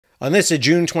On this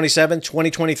June 27th,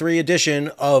 2023 edition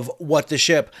of What the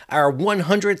Ship, our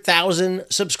 100,000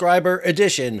 subscriber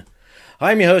edition.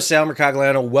 I'm your host, Sal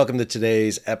Mercogliano. Welcome to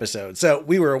today's episode. So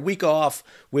we were a week off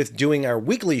with doing our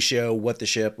weekly show, What the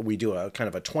Ship. We do a kind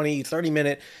of a 20,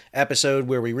 30-minute episode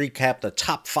where we recap the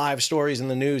top 5 stories in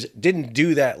the news. Didn't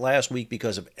do that last week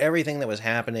because of everything that was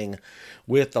happening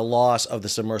with the loss of the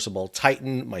submersible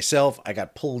Titan. Myself, I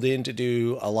got pulled in to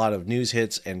do a lot of news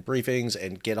hits and briefings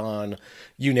and get on,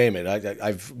 you name it.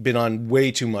 I've been on way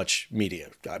too much media.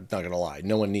 I'm not going to lie.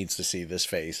 No one needs to see this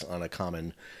face on a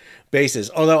common basis.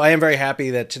 Although I am very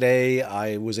happy that today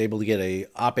I was able to get a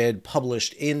op-ed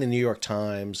published in the New York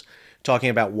Times talking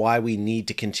about why we need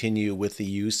to continue with the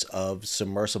use of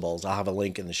submersibles. I'll have a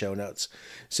link in the show notes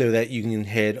so that you can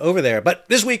head over there. But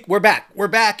this week we're back. We're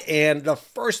back, and the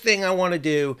first thing I want to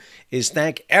do is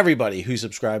thank everybody who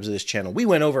subscribes to this channel. We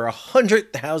went over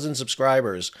 100,000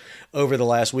 subscribers over the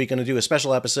last week. I'm going to do a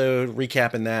special episode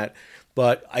recapping that.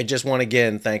 But I just want to,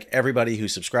 again, thank everybody who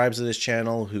subscribes to this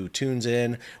channel, who tunes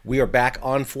in. We are back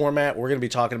on format. We're going to be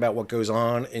talking about what goes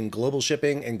on in global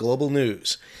shipping and global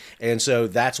news. And so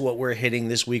that's what we're hitting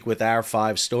this week with our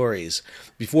 5 stories.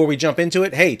 Before we jump into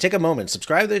it, hey, take a moment,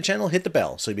 subscribe to the channel, hit the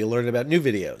bell so you'll be alerted about new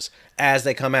videos as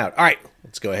they come out. All right,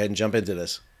 let's go ahead and jump into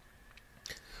this.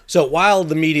 So while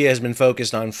the media has been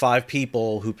focused on 5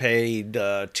 people who paid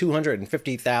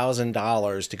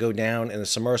 $250,000 to go down in a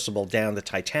submersible down the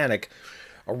Titanic,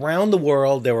 around the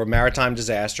world there were maritime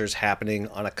disasters happening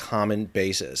on a common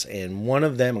basis. And one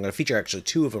of them, I'm going to feature actually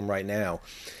 2 of them right now,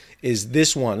 is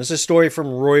this one. This is a story from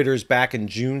Reuters back in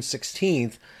June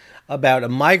 16th about a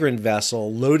migrant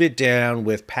vessel loaded down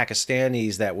with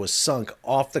Pakistanis that was sunk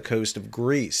off the coast of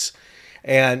Greece.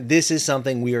 And this is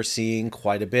something we are seeing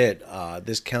quite a bit.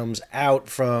 This comes out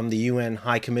from the UN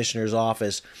High Commissioner's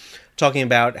office talking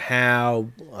about how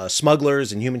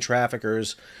smugglers and human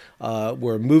traffickers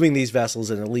were moving these vessels,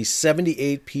 and at least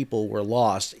 78 people were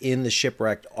lost in the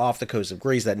shipwreck off the coast of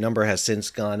Greece. That number has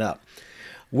since gone up.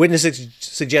 Witnesses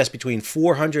suggest between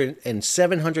 400 and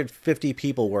 750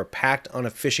 people were packed on a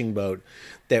fishing boat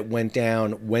that went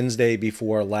down Wednesday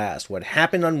before last. What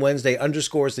happened on Wednesday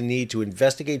underscores the need to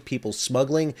investigate people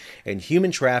smuggling and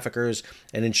human traffickers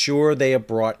and ensure they are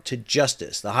brought to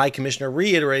justice. The High Commissioner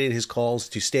reiterated his calls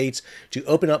to states to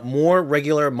open up more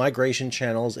regular migration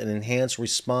channels and enhance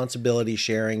responsibility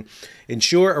sharing,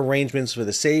 ensure arrangements for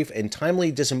the safe and timely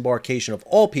disembarkation of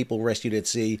all people rescued at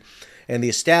sea, and the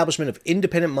establishment of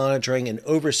independent monitoring and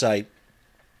oversight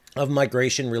of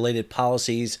migration-related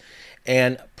policies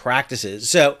and practices.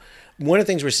 So one of the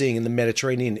things we're seeing in the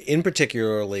Mediterranean in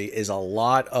particularly is a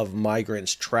lot of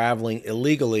migrants traveling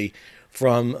illegally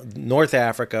from North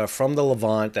Africa, from the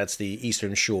Levant, that's the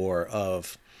eastern shore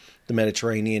of the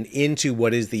Mediterranean, into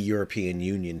what is the European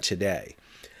Union today.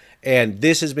 And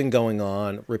this has been going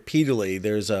on repeatedly.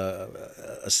 There's a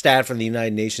stat from the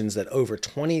United Nations that over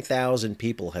 20,000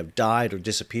 people have died or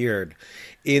disappeared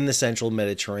in the central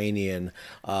Mediterranean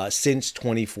since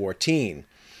 2014.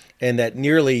 And that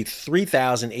nearly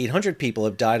 3,800 people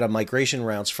have died on migration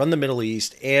routes from the Middle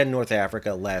East and North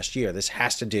Africa last year. This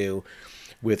has to do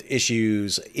with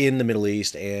issues in the Middle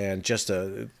East and just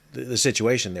the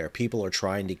situation there. People are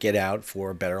trying to get out for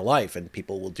a better life, and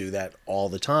people will do that all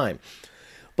the time.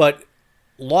 But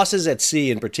losses at sea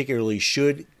in particularly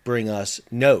should bring us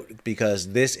note, because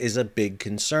this is a big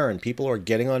concern. People are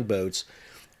getting on boats,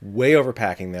 way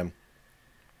overpacking them,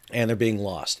 and they're being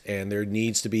lost. And there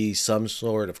needs to be some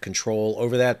sort of control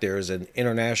over that. There is an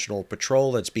international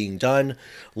patrol that's being done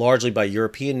largely by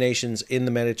European nations in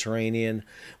the Mediterranean,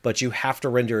 but you have to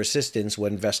render assistance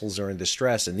when vessels are in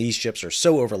distress, and these ships are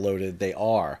so overloaded they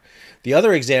are. The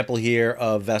other example here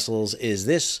of vessels is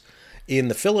this in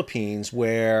the Philippines,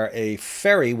 where a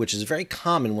ferry, which is very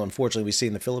common, unfortunately, we see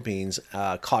in the Philippines,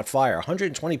 caught fire.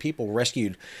 120 people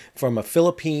rescued from a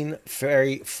Philippine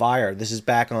ferry fire. This is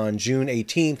back on June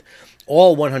 18th.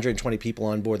 All 120 people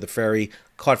on board the ferry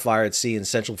caught fire at sea in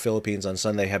central Philippines on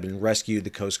Sunday have been rescued, the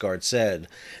Coast Guard said.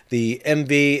 The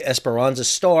MV Esperanza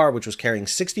Star, which was carrying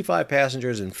 65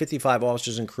 passengers and 55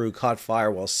 officers and crew, caught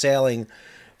fire while sailing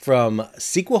from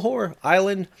Siquijor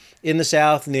Island in the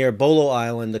south near Bolo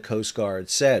Island, the Coast Guard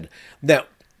said. Now,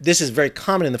 this is very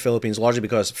common in the Philippines, largely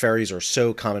because ferries are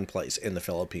so commonplace in the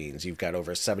Philippines. You've got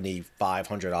over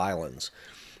 7,500 islands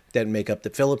that make up the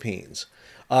Philippines.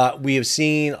 We have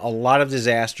seen a lot of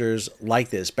disasters like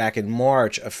this. Back in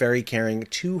March, a ferry carrying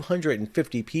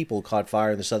 250 people caught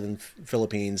fire in the southern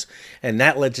Philippines, and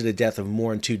that led to the death of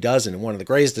more than 24. And one of the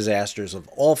greatest disasters of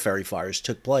all ferry fires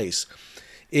took place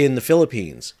in the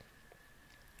Philippines.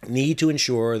 Need to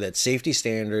ensure that safety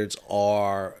standards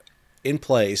are in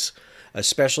place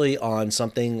especially on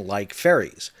something like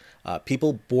ferries.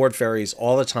 People board ferries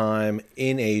all the time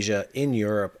in Asia, in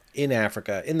Europe, in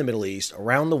Africa, in the Middle East,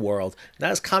 around the world.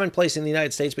 Not as commonplace in the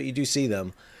United States, but you do see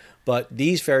them. But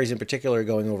these ferries in particular are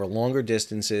going over longer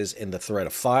distances, and the threat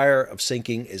of fire, of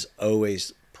sinking, is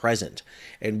always present.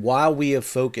 And while we have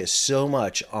focused so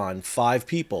much on 5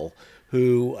 people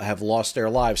who have lost their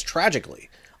lives tragically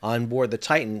on board the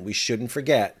Titan, we shouldn't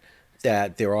forget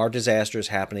that there are disasters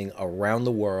happening around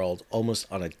the world almost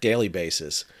on a daily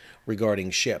basis regarding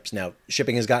ships. Now,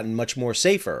 shipping has gotten much more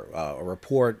safer. A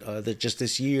report that just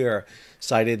this year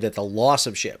cited that the loss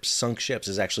of ships, sunk ships,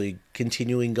 is actually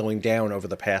continuing going down over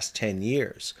the past 10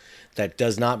 years. That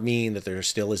does not mean that there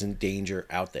still isn't danger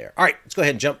out there. All right, let's go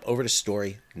ahead and jump over to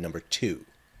story number 2.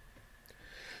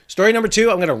 Story number 2,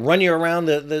 I'm going to run you around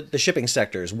the shipping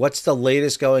sectors. What's the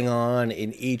latest going on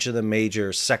in each of the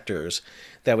major sectors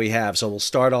that we have? So we'll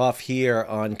start off here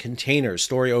on containers.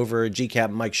 Story over GCAP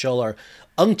Mike Schuller.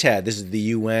 UNCTAD, this is the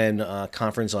UN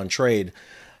Conference on Trade.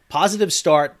 Positive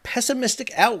start,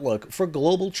 pessimistic outlook for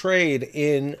global trade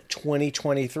in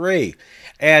 2023.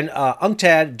 And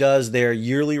UNCTAD does their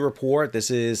yearly report.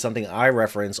 This is something I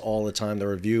reference all the time, the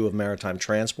review of maritime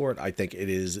transport. I think it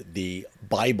is the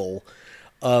Bible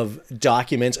of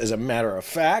documents. As a matter of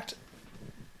fact,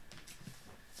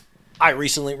 I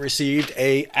recently received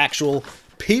a actual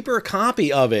paper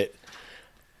copy of it,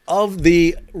 of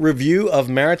the review of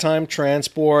maritime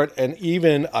transport, and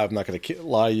even, I'm not going to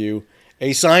lie to you,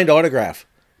 a signed autograph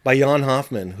by Jan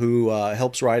Hoffman, who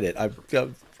helps write it.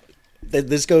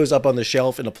 This goes up on the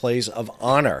shelf in a place of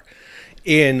honor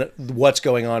in what's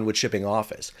going on with shipping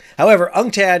office. However,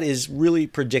 UNCTAD is really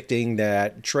predicting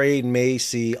that trade may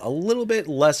see a little bit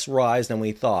less rise than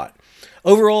we thought.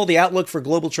 Overall, the outlook for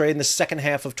global trade in the second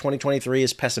half of 2023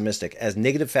 is pessimistic, as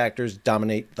negative factors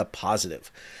dominate the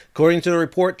positive. According to the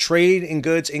report, trade in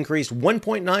goods increased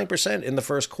 1.9% in the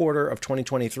first quarter of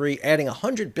 2023, adding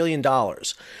 $100 billion,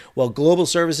 while global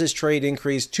services trade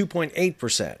increased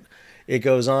 2.8%. It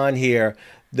goes on here.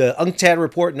 The UNCTAD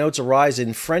report notes a rise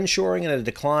in friendshoring and a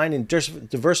decline in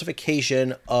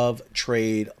diversification of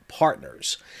trade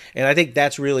partners. And I think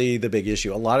that's really the big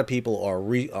issue. A lot of people are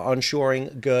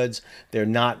onshoring goods. They're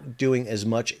not doing as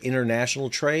much international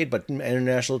trade, but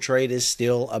international trade is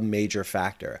still a major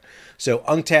factor. So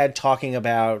UNCTAD talking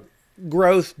about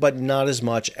growth, but not as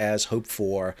much as hoped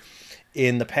for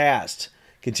in the past.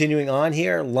 Continuing on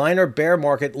here, liner bear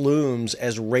market looms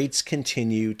as rates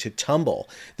continue to tumble.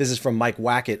 This is from Mike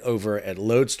Wackett over at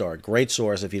Lodestar. Great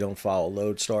source if you don't follow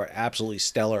Lodestar. Absolutely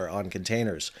stellar on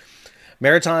containers.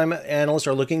 Maritime analysts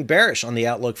are looking bearish on the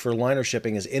outlook for liner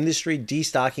shipping as industry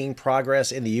destocking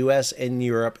progress in the U.S. and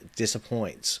Europe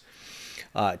disappoints.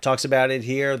 It talks about it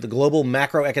here. The global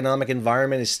macroeconomic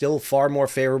environment is still far more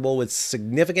favorable, with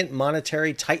significant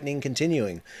monetary tightening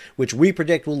continuing, which we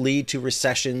predict will lead to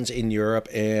recessions in Europe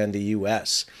and the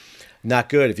U.S. Not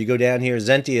good. If you go down here,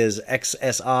 Zentia's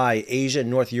XSI Asia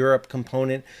North Europe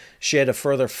component shed a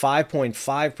further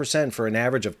 5.5% for an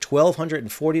average of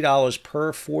 $1,240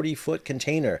 per 40-foot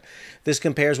container. This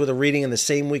compares with a reading in the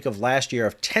same week of last year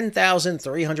of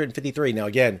 $10,353. Now,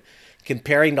 again,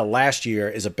 comparing to last year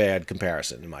is a bad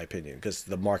comparison, in my opinion, because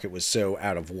the market was so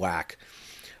out of whack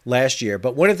last year.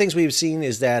 But one of the things we've seen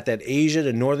is that Asia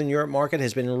to Northern Europe market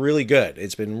has been really good.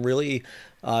 It's been really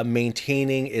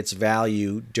maintaining its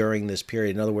value during this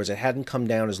period. In other words, it hadn't come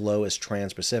down as low as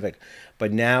Trans-Pacific,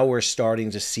 but now we're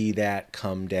starting to see that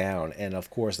come down. And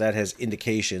of course, that has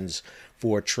indications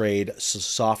for trade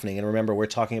softening. And remember, we're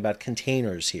talking about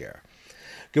containers here.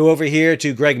 Go over here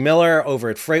to Greg Miller over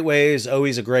at FreightWaves.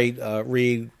 Always a great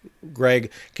read,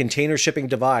 Greg. Container shipping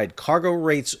divide. Cargo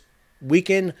rates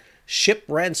weaken, ship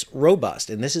rents robust.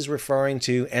 And this is referring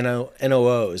to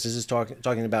NOOs. This is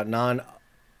talking about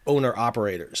non-owner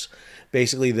operators.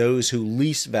 Basically those who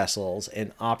lease vessels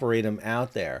and operate them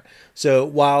out there. So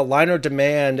while liner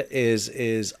demand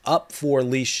is up for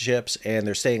lease ships and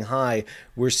they're staying high,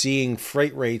 we're seeing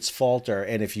freight rates falter.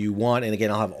 And if you want, and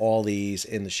again, I'll have all these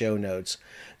in the show notes,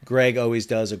 Greg always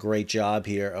does a great job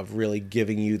here of really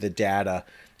giving you the data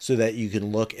so that you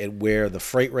can look at where the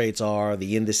freight rates are,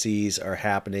 the indices are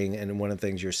happening. And one of the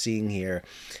things you're seeing here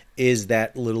is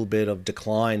that little bit of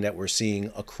decline that we're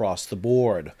seeing across the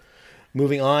board.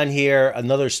 Moving on here,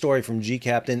 another story from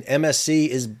GCaptain. MSC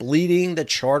is bleeding the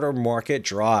charter market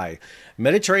dry.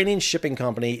 Mediterranean Shipping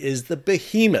Company is the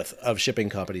behemoth of shipping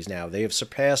companies now. They have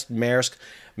surpassed Maersk.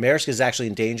 Maersk is actually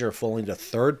in danger of falling to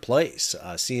third place.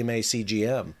 CMA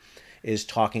CGM is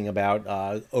talking about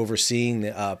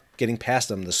overseeing, getting past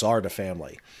them, the Sarda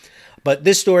family. But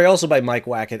this story also by Mike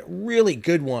Wackett, really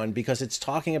good one because it's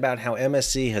talking about how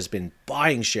MSC has been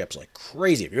buying ships like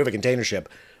crazy. If you have a container ship,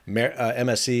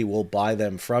 MSC will buy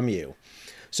them from you.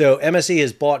 So MSC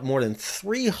has bought more than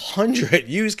 300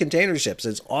 used container ships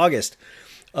since August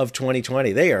of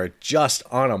 2020. They are just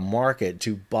on a market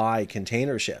to buy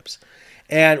container ships.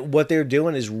 And what they're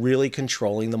doing is really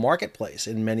controlling the marketplace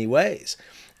in many ways.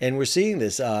 And we're seeing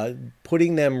this,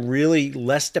 putting them really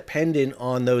less dependent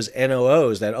on those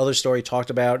NOOs. That other story talked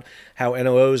about how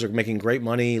NOOs are making great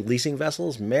money leasing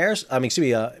vessels.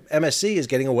 MSC is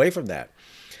getting away from that.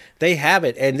 They have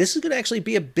it, and this is going to actually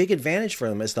be a big advantage for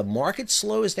them as the market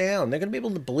slows down. They're going to be able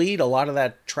to bleed a lot of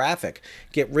that traffic,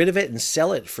 get rid of it, and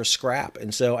sell it for scrap.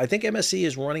 And so I think MSC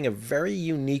is running a very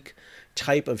unique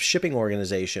type of shipping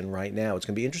organization right now. It's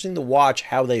going to be interesting to watch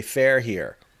how they fare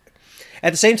here.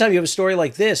 At the same time, you have a story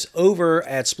like this over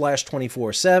at Splash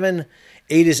 24/7.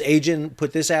 Ada's agent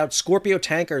put this out. Scorpio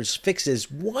Tankers fixes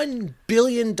 $1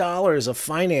 billion of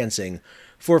financing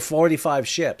for 45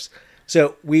 ships.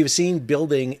 So we've seen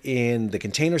building in the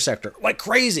container sector like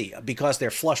crazy because they're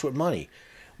flush with money.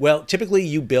 Well, typically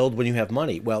you build when you have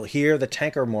money. Well, here the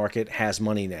tanker market has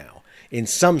money now in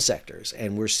some sectors,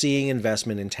 and we're seeing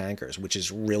investment in tankers, which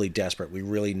is really desperate. We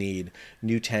really need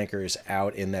new tankers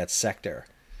out in that sector.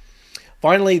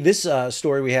 Finally, this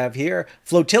story we have here,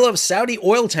 flotilla of Saudi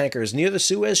oil tankers near the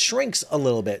Suez shrinks a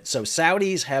little bit. So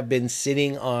Saudis have been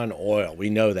sitting on oil. We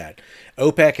know that.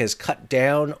 OPEC has cut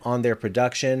down on their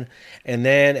production. And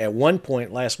then at one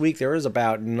point last week, there was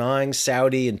about 9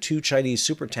 Saudi and 2 Chinese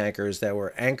supertankers that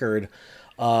were anchored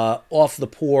off a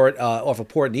port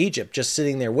in Egypt, just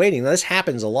sitting there waiting. Now, this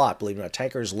happens a lot, believe it or not.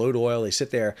 Tankers load oil, they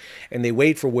sit there, and they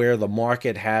wait for where the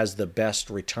market has the best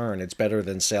return. It's better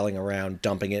than sailing around,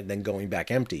 dumping it, and then going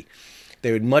back empty.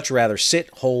 They would much rather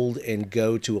sit, hold, and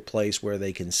go to a place where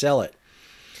they can sell it.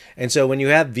 And so when you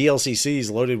have VLCCs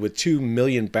loaded with 2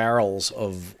 million barrels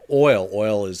of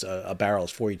oil is a barrel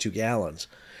is 42 gallons,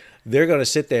 they're going to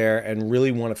sit there and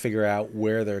really want to figure out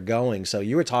where they're going. So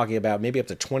you were talking about maybe up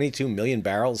to 22 million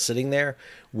barrels sitting there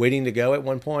waiting to go at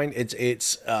one point.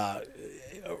 It's a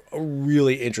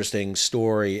really interesting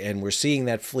story, and we're seeing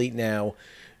that fleet now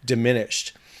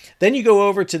diminished. Then you go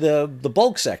over to the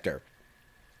bulk sector.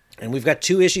 And we've got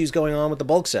 2 issues going on with the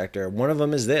bulk sector. One of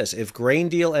them is this. If grain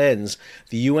deal ends,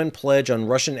 the UN pledge on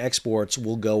Russian exports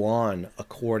will go on,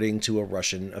 according to a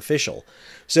Russian official.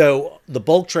 So the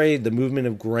bulk trade, the movement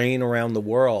of grain around the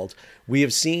world, we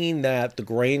have seen that the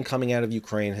grain coming out of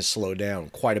Ukraine has slowed down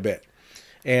quite a bit.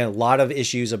 And a lot of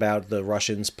issues about the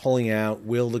Russians pulling out.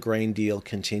 Will the grain deal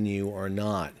continue or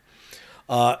not?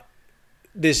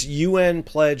 This UN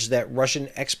pledge that Russian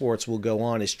exports will go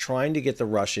on is trying to get the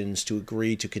Russians to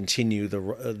agree to continue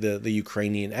the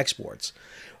Ukrainian exports.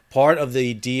 Part of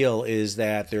the deal is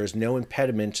that there's no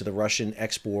impediment to the Russian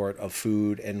export of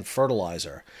food and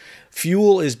fertilizer.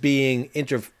 Fuel is being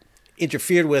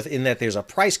interfered with in that there's a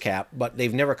price cap, but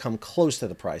they've never come close to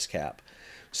the price cap.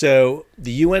 So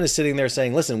the UN is sitting there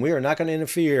saying, listen, we are not going to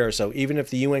interfere. So even if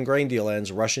the UN grain deal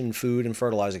ends, Russian food and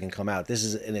fertilizer can come out. This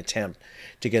is an attempt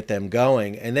to get them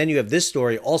going. And then you have this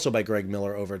story also by Greg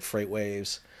Miller over at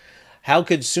FreightWaves. How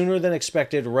could sooner than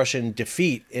expected Russian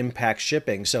defeat impact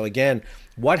shipping? So again,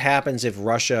 what happens if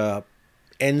Russia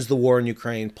ends the war in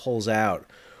Ukraine, pulls out?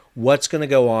 What's going to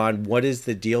go on? What is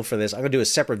the deal for this? I'm going to do a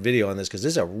separate video on this because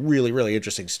this is a really, really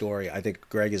interesting story. I think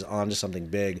Greg is on to something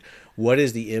big. What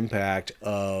is the impact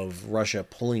of Russia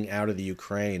pulling out of the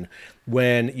Ukraine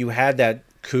when you had that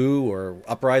coup or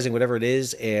uprising, whatever it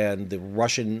is, and the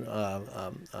Russian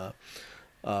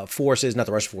forces, not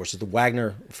the Russian forces, the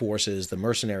Wagner forces, the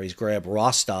mercenaries grab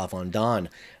Rostov-on-Don?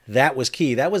 That was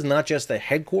key. That was not just the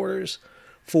headquarters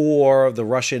for the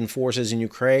Russian forces in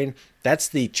Ukraine. That's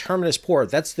the terminus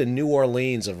port. That's the New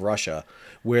Orleans of Russia,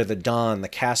 where the Don, the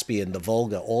Caspian, the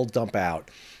Volga all dump out.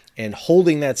 And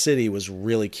holding that city was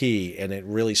really key, and it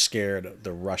really scared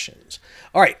the Russians.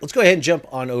 All right, let's go ahead and jump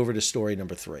on over to story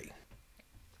number 3.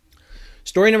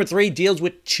 Story number 3 deals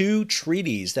with 2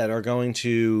 treaties that are going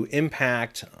to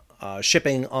impact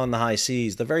shipping on the high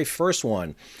seas. The very first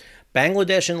one,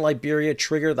 Bangladesh and Liberia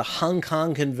trigger the Hong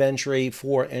Kong Convention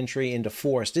for entry into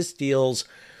force. This deals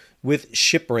with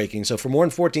shipbreaking. So for more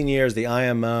than 14 years, the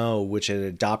IMO, which had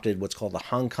adopted what's called the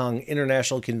Hong Kong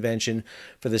International Convention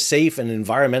for the Safe and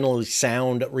Environmentally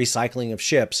Sound Recycling of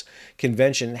Ships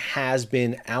convention, has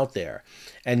been out there.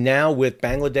 And now with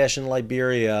Bangladesh and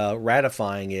Liberia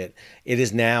ratifying it, it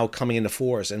is now coming into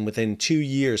force. And within 2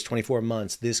 years, 24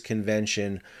 months, this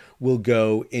convention will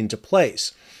go into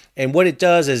place. And what it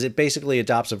does is it basically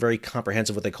adopts a very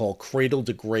comprehensive, what they call cradle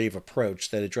to grave approach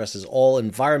that addresses all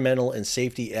environmental and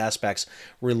safety aspects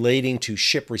relating to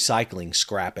ship recycling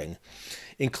scrapping,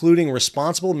 including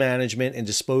responsible management and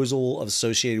disposal of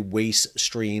associated waste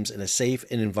streams in a safe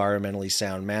and environmentally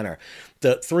sound manner.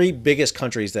 The three biggest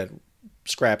countries that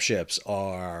scrap ships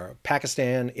are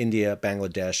Pakistan, India,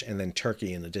 Bangladesh, and then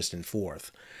Turkey in the distant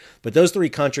fourth. But those three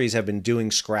countries have been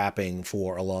doing scrapping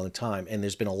for a long time, and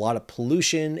there's been a lot of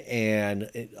pollution and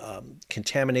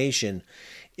contamination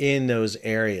in those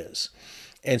areas.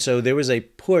 And so there was a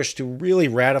push to really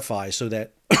ratify so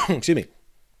that, excuse me,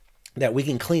 that we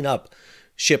can clean up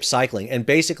ship cycling. And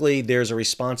basically, there's a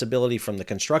responsibility from the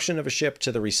construction of a ship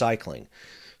to the recycling.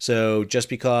 So just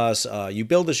because you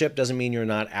build a ship doesn't mean you're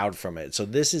not out from it. So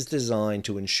this is designed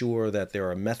to ensure that there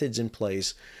are methods in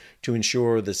place to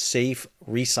ensure the safe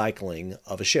recycling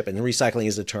of a ship. And recycling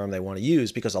is the term they want to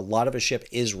use because a lot of a ship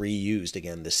is reused.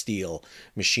 Again, the steel,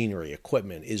 machinery,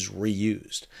 equipment is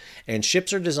reused. And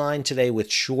ships are designed today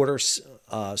with shorter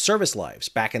service lives.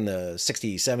 Back in the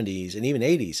 60s, 70s, and even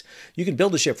 80s, you can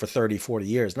build a ship for 30, 40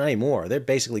 years. Not anymore. They're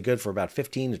basically good for about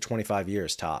 15 to 25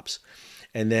 years tops.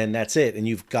 And then that's it. And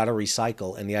you've got to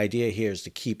recycle. And the idea here is to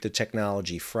keep the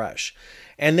technology fresh.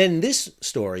 And then this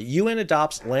story, UN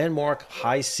adopts landmark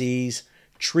high seas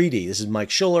treaty. This is Mike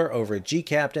Schuller over at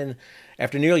G-Captain.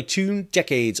 After nearly 2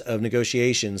 decades of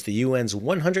negotiations, the UN's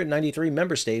 193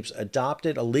 member states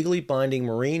adopted a legally binding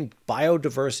marine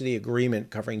biodiversity agreement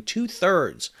covering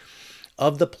 2/3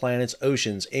 of the planet's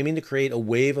oceans, aiming to create a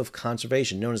wave of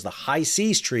conservation known as the High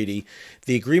Seas Treaty.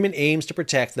 The agreement aims to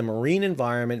protect the marine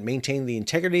environment, maintain the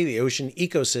integrity of the ocean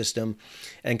ecosystem,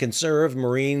 and conserve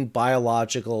marine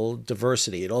biological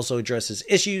diversity. It also addresses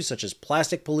issues such as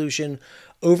plastic pollution,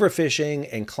 overfishing,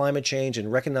 and climate change,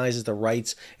 and recognizes the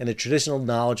rights and the traditional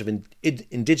knowledge of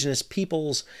indigenous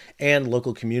peoples and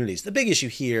local communities. The big issue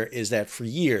here is that for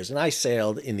years, and I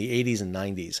sailed in the 80s and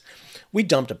 90s, we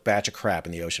dumped a batch of crap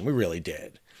in the ocean. We really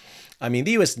did. I mean,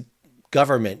 the U.S.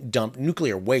 government dumped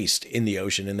nuclear waste in the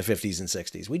ocean in the 50s and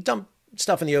 60s. We dumped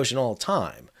stuff in the ocean all the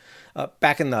time.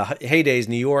 Back in the heydays,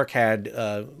 New York had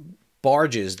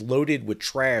barges loaded with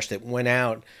trash that went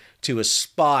out to a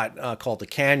spot called the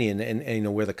Canyon, and you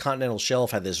know, where the continental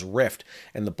shelf had this rift,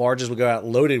 and the barges would go out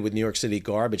loaded with New York City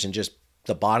garbage, and just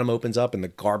the bottom opens up and the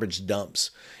garbage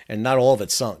dumps, and not all of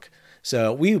it sunk.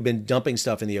 So we've been dumping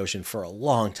stuff in the ocean for a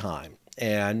long time.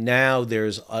 And now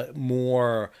there's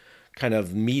more kind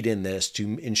of meat in this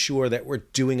to ensure that we're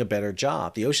doing a better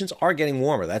job. The oceans are getting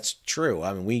warmer. That's true.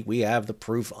 I mean, we have the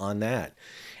proof on that.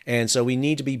 And so we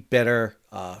need to be better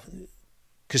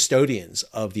custodians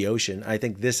of the ocean. I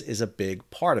think this is a big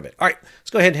part of it. All right, let's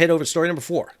go ahead and head over to story number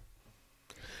 4.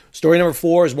 Story number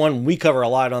 4 is one we cover a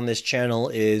lot on this channel,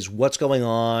 is what's going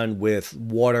on with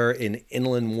water in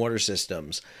inland water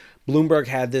systems. Bloomberg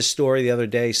had this story the other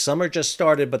day. Summer just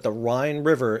started, but the Rhine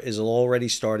River is already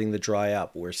starting to dry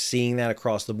up. We're seeing that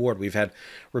across the board. We've had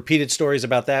repeated stories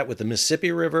about that with the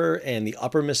Mississippi River and the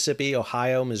upper Mississippi,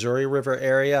 Ohio, Missouri River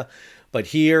area. But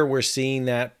here we're seeing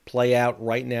that play out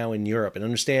right now in Europe. And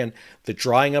understand, the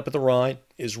drying up of the Rhine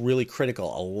is really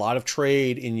critical. A lot of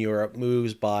trade in Europe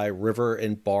moves by river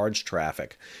and barge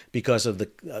traffic because of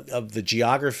the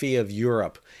geography of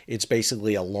Europe. It's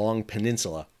basically a long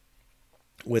peninsula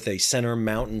with a center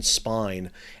mountain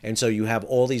spine. And so you have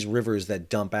all these rivers that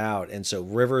dump out. And so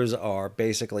rivers are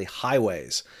basically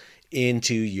highways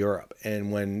into Europe.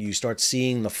 And when you start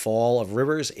seeing the fall of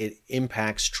rivers, it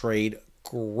impacts trade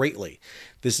greatly.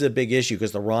 This is a big issue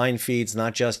because the Rhine feeds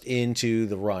not just into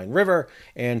the Rhine River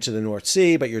and to the North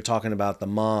Sea, but you're talking about the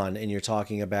Main, and you're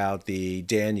talking about the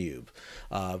Danube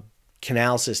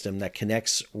canal system that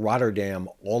connects Rotterdam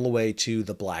all the way to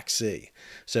the Black Sea.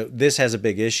 So this has a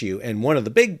big issue. And one of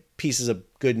the big pieces of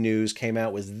good news came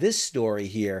out was this story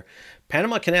here.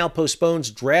 Panama Canal postpones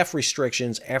draft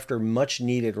restrictions after much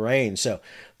needed rain. So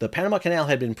the Panama Canal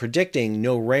had been predicting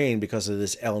no rain because of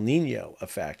this El Nino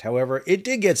effect. However, it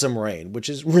did get some rain, which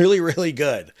is really, really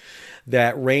good.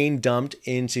 That rain dumped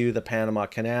into the Panama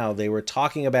Canal. They were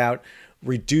talking about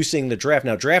reducing the draft.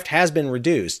 Now, draft has been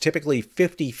reduced. Typically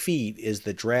 50 feet is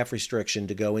the draft restriction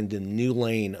to go into the new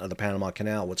lane of the Panama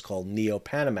Canal, what's called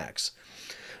Neo-Panamax.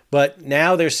 But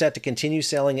now they're set to continue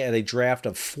sailing at a draft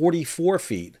of 44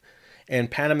 feet. and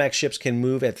Panamax ships can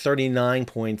move at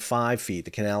 39.5 feet,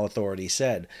 the Canal Authority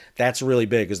said. That's really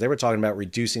big because they were talking about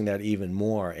reducing that even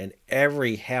more. And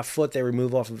every half foot they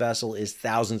remove off a vessel is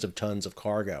thousands of tons of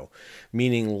cargo,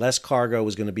 meaning less cargo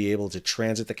was going to be able to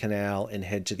transit the canal and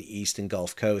head to the east and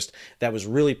Gulf Coast. That was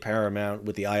really paramount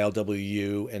with the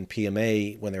ILWU and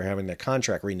PMA when they were having their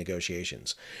contract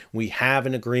renegotiations. We have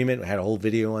an agreement. We had a whole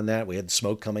video on that. We had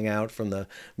smoke coming out from the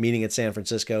meeting at San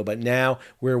Francisco, but now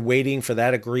we're waiting for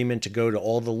that agreement to go to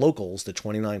all the locals, the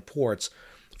 29 ports,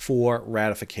 for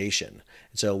ratification.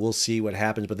 So we'll see what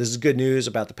happens. But this is good news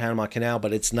about the Panama Canal,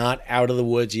 but it's not out of the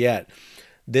woods yet.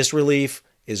 This relief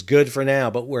is good for now,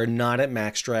 but we're not at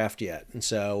max draft yet. And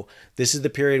so this is the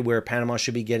period where Panama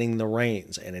should be getting the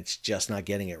rains, and it's just not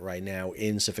getting it right now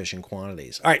in sufficient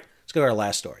quantities. All right, let's go to our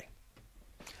last story.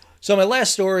 So my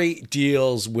last story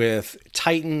deals with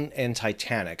Titan and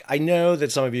Titanic. I know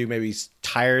that some of you may be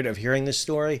tired of hearing this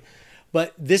story,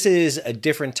 but this is a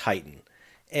different Titan.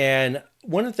 And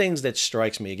one of the things that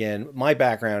strikes me, again, my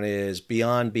background is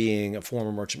beyond being a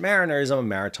former merchant mariner, is I'm a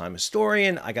maritime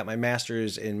historian. I got my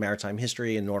master's in maritime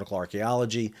history and nautical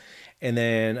archaeology, and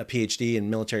then a PhD in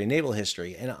military and naval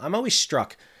history. And I'm always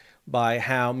struck by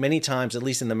how many times, at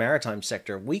least in the maritime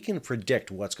sector, we can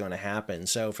predict what's going to happen.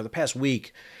 So for the past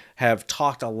week, have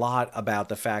talked a lot about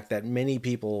the fact that many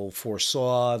people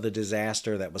foresaw the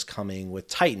disaster that was coming with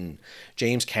Titan.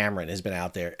 James Cameron has been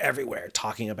out there everywhere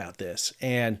talking about this.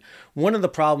 And one of the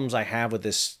problems I have with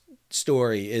this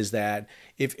story is that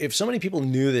if so many people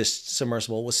knew this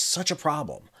submersible was such a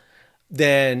problem,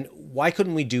 then why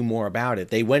couldn't we do more about it?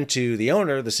 They went to the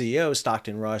owner, the CEO,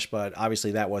 Stockton Rush, but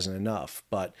obviously that wasn't enough.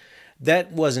 But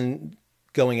that wasn't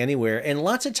going anywhere. And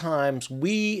lots of times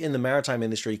we in the maritime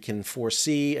industry can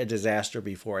foresee a disaster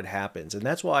before it happens. And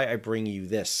that's why I bring you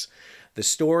this, the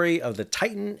story of the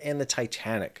Titan and the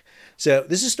Titanic. So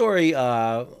this is a story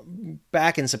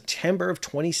back in September of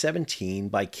 2017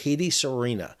 by Katie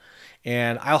Serena.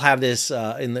 And I'll have this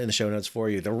in the show notes for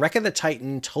you. The wreck of the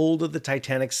Titan told of the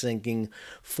Titanic sinking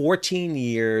 14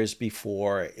 years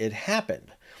before it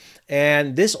happened.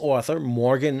 And this author,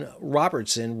 Morgan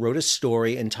Robertson, wrote a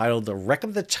story entitled The Wreck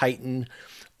of the Titan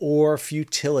or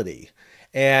Futility.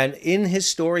 And in his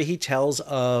story, he tells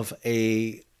of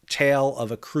a tale of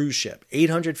a cruise ship,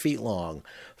 800 feet long,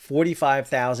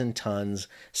 45,000 tons,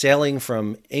 sailing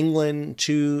from England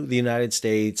to the United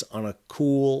States on a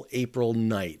cool April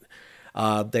night.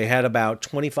 They had about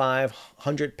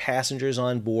 2,500 passengers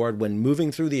on board when moving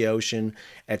through the ocean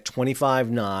at 25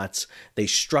 knots. They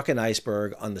struck an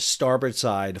iceberg on the starboard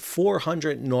side,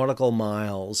 400 nautical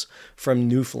miles from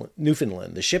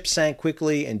Newfoundland. The ship sank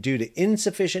quickly, and due to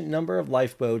insufficient number of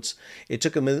lifeboats, it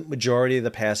took a majority of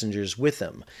the passengers with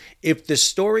them. If the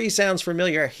story sounds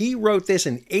familiar, he wrote this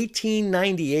in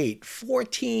 1898,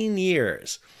 14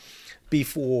 years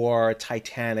before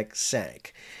Titanic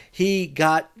sank. He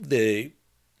got the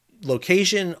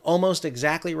location almost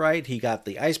exactly right. He got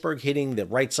the iceberg hitting the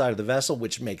right side of the vessel,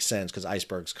 which makes sense because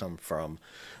icebergs come from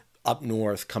up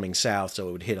north coming south, so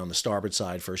it would hit on the starboard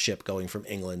side for a ship going from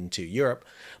England to Europe.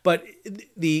 But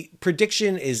the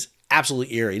prediction is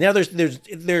absolutely eerie. Now,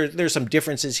 there's some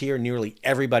differences here. Nearly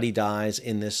everybody dies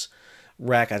in this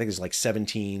wreck. I think there's like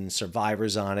 17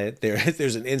 survivors on it.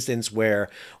 There's an instance where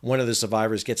one of the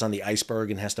survivors gets on the iceberg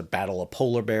and has to battle a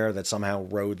polar bear that somehow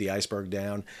rode the iceberg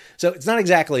down. So it's not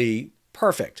exactly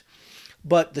perfect,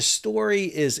 but the story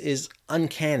is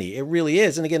uncanny. It really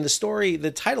is. And again,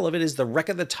 the title of it is The Wreck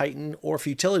of the Titan or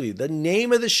Futility. The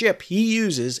name of the ship he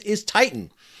uses is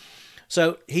Titan.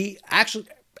 So he actually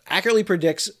accurately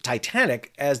predicts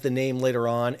Titanic as the name later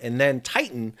on, and then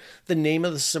Titan, the name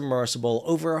of the submersible,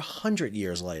 over 100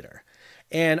 years later.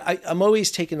 And I'm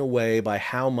always taken away by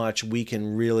how much we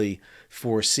can really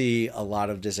foresee a lot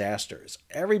of disasters.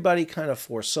 Everybody kind of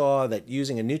foresaw that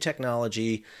using a new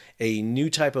technology, a new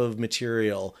type of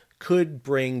material, could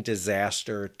bring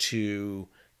disaster to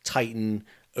Titan,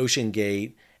 Ocean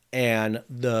Gate, and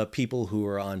the people who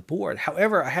are on board.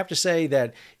 However, I have to say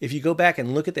that if you go back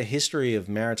and look at the history of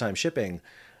maritime shipping,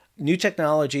 new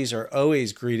technologies are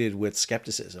always greeted with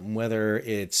skepticism, whether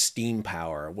it's steam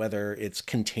power, whether it's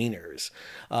containers,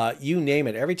 you name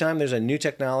it. Every time there's a new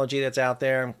technology that's out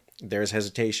there, there's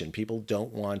hesitation. People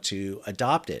don't want to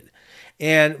adopt it.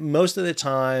 And most of the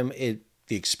time,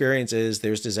 the experience is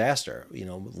there's disaster. You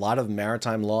know, a lot of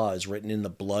maritime law is written in the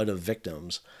blood of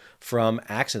victims from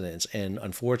accidents. And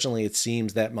unfortunately, it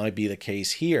seems that might be the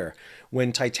case here.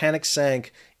 When Titanic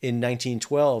sank in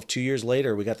 1912, 2 years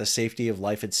later, we got the Safety of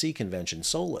Life at Sea Convention,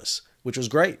 SOLAS, which was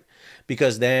great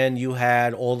because then you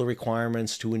had all the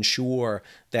requirements to ensure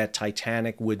that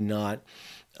Titanic would not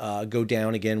go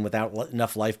down again without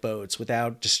enough lifeboats,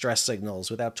 without distress signals,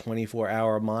 without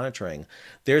 24-hour monitoring.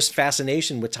 There's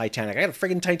fascination with Titanic. I got a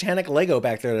friggin' Titanic Lego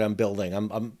back there that I'm building.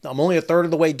 I'm only a third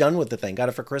of the way done with the thing. Got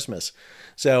it for Christmas.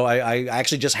 So I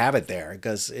actually just have it there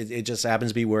because it just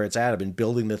happens to be where it's at. I've been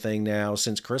building the thing now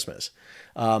since Christmas,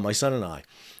 my son and I.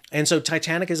 And so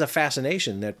Titanic is a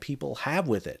fascination that people have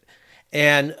with it.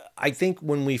 And I think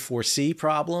when we foresee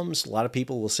problems, a lot of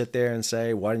people will sit there and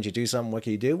say, why didn't you do something? What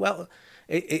can you do? Well,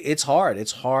 it's hard.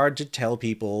 It's hard to tell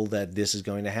people that this is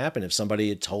going to happen. If somebody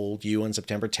had told you on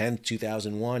September 10th,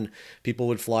 2001, people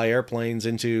would fly airplanes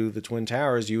into the Twin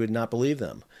Towers, you would not believe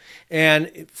them.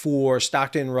 And for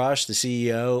Stockton Rush, the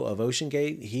CEO of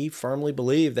OceanGate, he firmly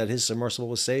believed that his submersible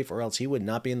was safe, or else he would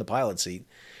not be in the pilot seat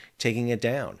taking it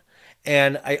down.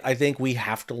 And I think we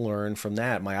have to learn from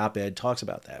that. My op-ed talks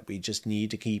about that. We just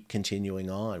need to keep continuing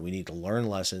on. We need to learn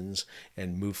lessons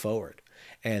and move forward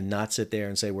and not sit there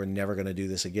and say we're never going to do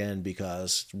this again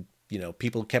because, you know,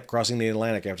 people kept crossing the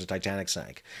Atlantic after Titanic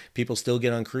sank. People still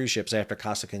get on cruise ships after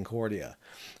Costa Concordia.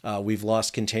 We've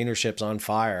lost container ships on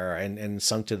fire and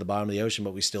sunk to the bottom of the ocean,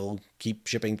 but we still keep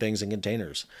shipping things in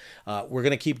containers. We're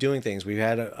going to keep doing things. We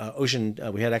had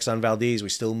Exxon Valdez. We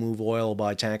still move oil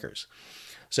by tankers.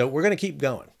 So we're going to keep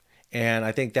going. And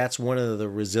I think that's one of the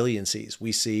resiliencies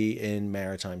we see in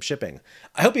maritime shipping.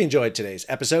 I hope you enjoyed today's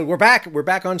episode. We're back. We're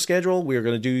back on schedule. We're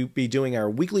going to be doing our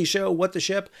weekly show, What the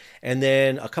Ship, and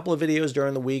then a couple of videos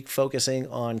during the week focusing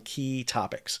on key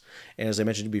topics. And as I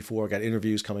mentioned before, got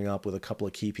interviews coming up with a couple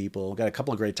of key people. Got a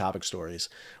couple of great topic stories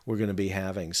we're going to be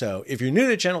having. So if you're new to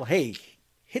the channel, hey,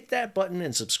 hit that button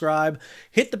and subscribe.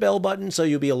 Hit the bell button so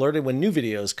you'll be alerted when new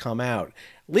videos come out.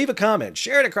 Leave a comment,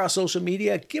 share it across social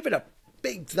media, give it a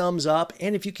big thumbs up,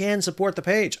 and if you can, support the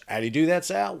page. How do you do that,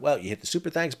 Sal? Well, you hit the super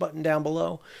thanks button down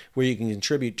below where you can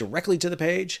contribute directly to the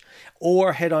page,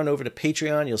 or head on over to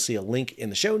Patreon. You'll see a link in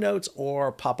the show notes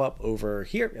or pop up over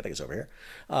here. I think it's over here.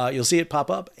 You'll see it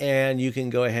pop up, and you can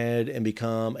go ahead and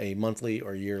become a monthly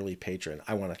or yearly patron.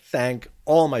 I want to thank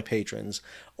all my patrons,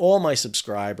 all my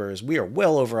subscribers. We are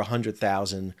well over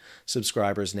 100,000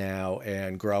 subscribers now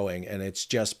and growing, and it's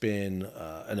just been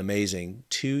an amazing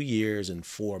 2 years and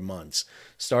 4 months.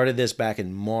 Started this back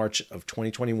in March of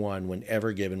 2021 when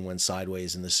Ever Given went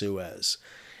sideways in the Suez,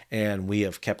 and we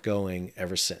have kept going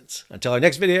ever since. Until our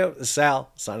next video, this is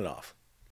Sal, signing off.